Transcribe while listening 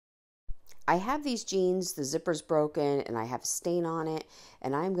I have these jeans, the zipper's broken, and I have a stain on it,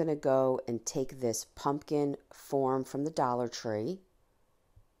 and I'm going to go and take this pumpkin form from the Dollar Tree.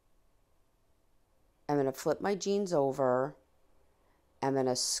 I'm going to flip my jeans over. I'm going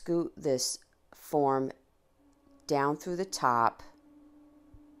to scoot this form down through the top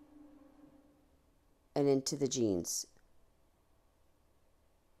and into the jeans.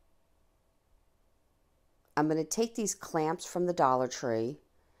 I'm going to take these clamps from the Dollar Tree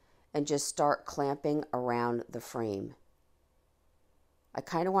and just start clamping around the frame. I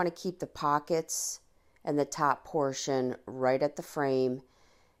kind of want to keep the pockets and the top portion right at the frame,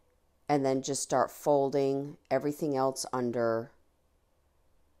 and then just start folding everything else under.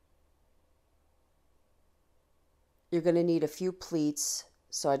 You're going to need a few pleats,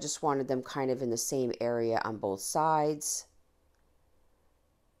 so I just wanted them kind of in the same area on both sides.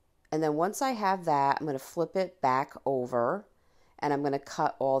 And then once I have that, I'm going to flip it back over, and I'm going to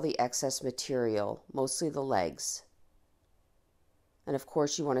cut all the excess material, mostly the legs. And of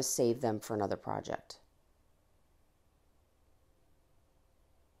course, you want to save them for another project.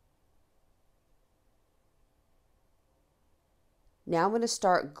 Now I'm going to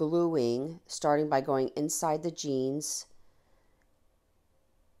start gluing, starting by going inside the jeans,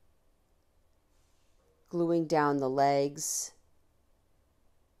 gluing down the legs,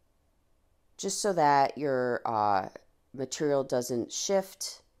 just so that your material doesn't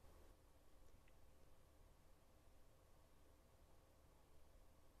shift.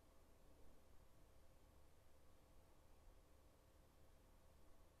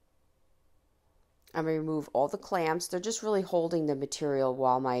 I'm going to remove all the clamps. They're just really holding the material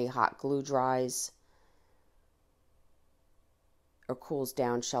while my hot glue dries, or cools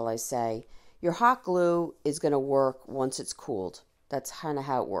down, shall I say. Your hot glue is going to work once it's cooled. That's kind of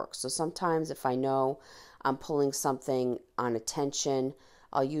how it works. So sometimes if I know I'm pulling something on a tension,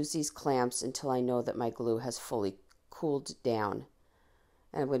 I'll use these clamps until I know that my glue has fully cooled down.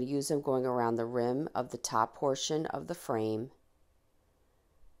 And I'm going to use them going around the rim of the top portion of the frame.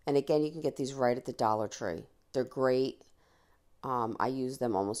 And again, you can get these right at the Dollar Tree. They're great. I use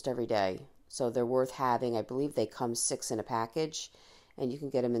them almost every day. So they're worth having. I believe they come 6 in a package. And you can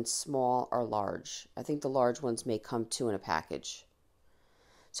get them in small or large. I think the large ones may come 2 in a package.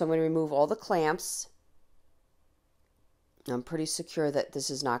 So I'm going to remove all the clamps. I'm pretty secure that this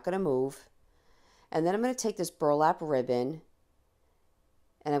is not going to move. And then I'm going to take this burlap ribbon,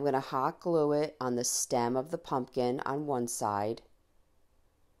 and I'm going to hot glue it on the stem of the pumpkin on one side.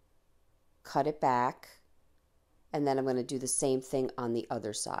 Cut it back, and then I'm going to do the same thing on the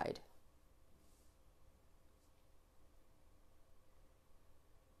other side.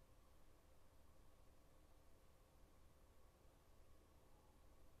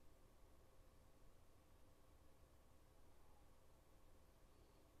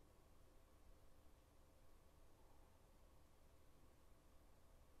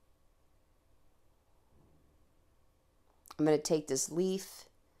 I'm going to take this leaf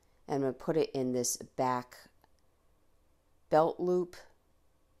and I'm going to put it in this back belt loop.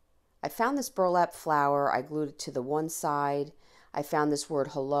 I found this burlap flower. I glued it to the one side. I found this word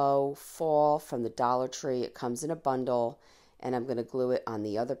hello, fall, from the Dollar Tree. It comes in a bundle, and I'm going to glue it on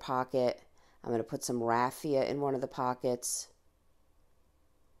the other pocket. I'm going to put some raffia in one of the pockets.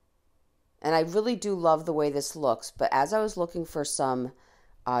 And I really do love the way this looks, but as I was looking for some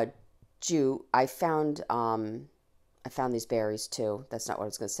jute, I found these berries too. That's not what I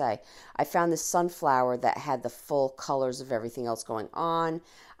was going to say. I found this sunflower that had the full colors of everything else going on,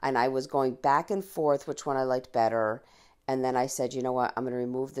 and I was going back and forth which one I liked better. And then I said, you know what, I'm going to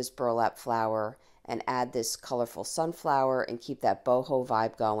remove this burlap flower and add this colorful sunflower and keep that boho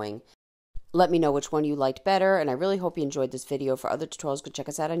vibe going. Let me know which one you liked better, and I really hope you enjoyed this video. For other tutorials, go check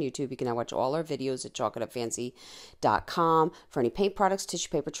us out on YouTube. You can now watch all our videos at chalkitupfancy.com. For any paint products, tissue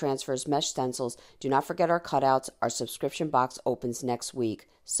paper transfers, mesh stencils, do not forget our cutouts. Our subscription box opens next week.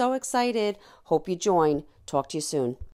 So excited. Hope you join. Talk to you soon.